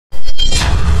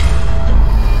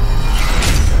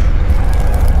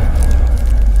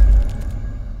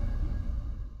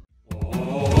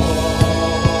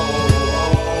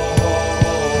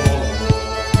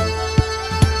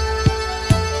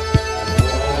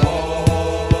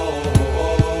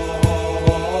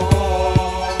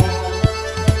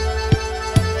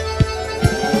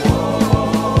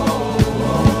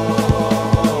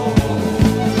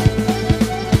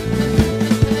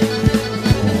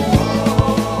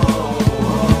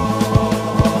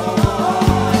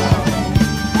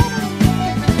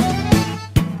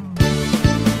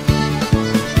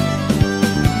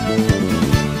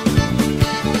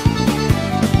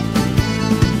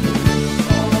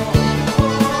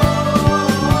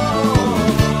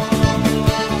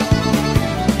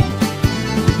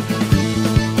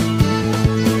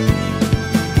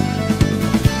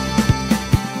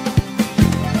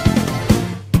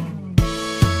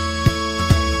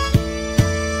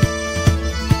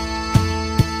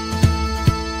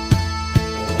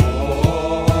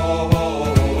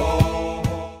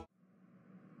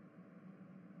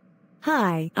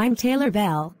Hi, I'm Taylor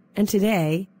Bell, and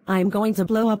today, I'm going to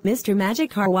blow up Mr.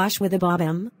 Magic Car Wash with a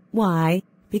Bob-Omb. Why?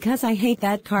 Because I hate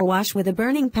that car wash with a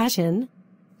burning passion.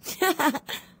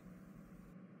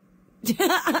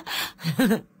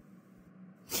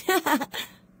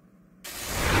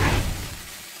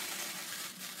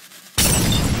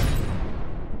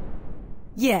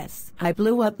 Yes, I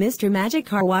blew up Mr. Magic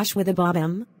Car Wash with a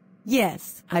Bob-Omb.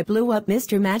 Yes, I blew up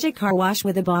Mr. Magic Car Wash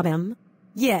with a Bob-Omb.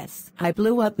 Yes, I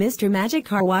blew up Mr. Magic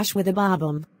Car Wash with a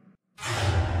Bob-Omb.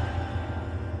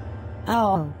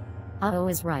 Oh. Uh-oh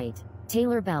is right.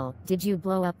 Taylor Bell, did you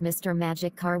blow up Mr.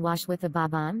 Magic Car Wash with a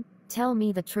Bob-Omb? Tell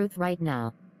me the truth right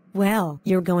now. Well,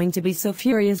 you're going to be so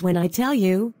furious when I tell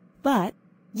you, but,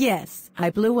 yes, I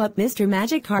blew up Mr.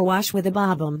 Magic Car Wash with a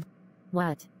Bob-Omb.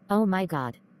 What? Oh my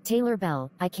god. Taylor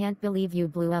Bell, I can't believe you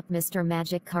blew up Mr.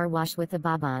 Magic Car Wash with a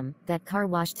Bob-Omb. That car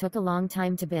wash took a long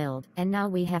time to build, and now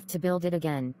we have to build it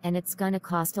again, and it's gonna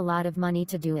cost a lot of money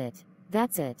to do it.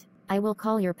 That's it. I will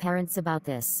call your parents about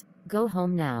this. Go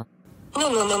home now.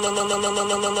 Hello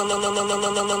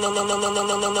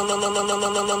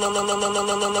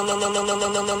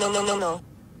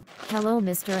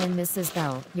Mr. and Mrs.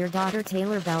 Bell. Your daughter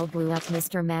Taylor Bell blew up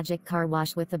Mr. Magic Car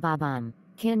Wash with a Bob-Omb.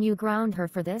 Can you ground her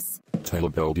for this? Taylor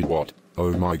Bell did what?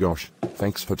 Oh my gosh,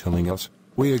 thanks for telling us.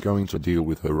 We're going to deal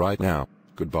with her right now.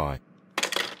 Goodbye.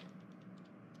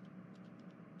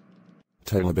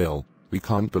 Taylor Bell, we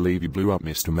can't believe you blew up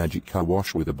Mr. Magic Car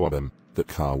Wash with a Bob-Omb. That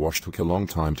car wash took a long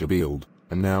time to build,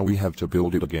 and now we have to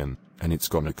build it again, and it's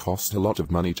gonna cost a lot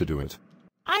of money to do it.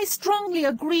 I strongly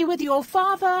agree with your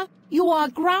father. You are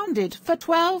grounded for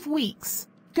 12 weeks.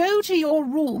 Go to your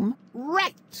room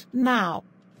right now.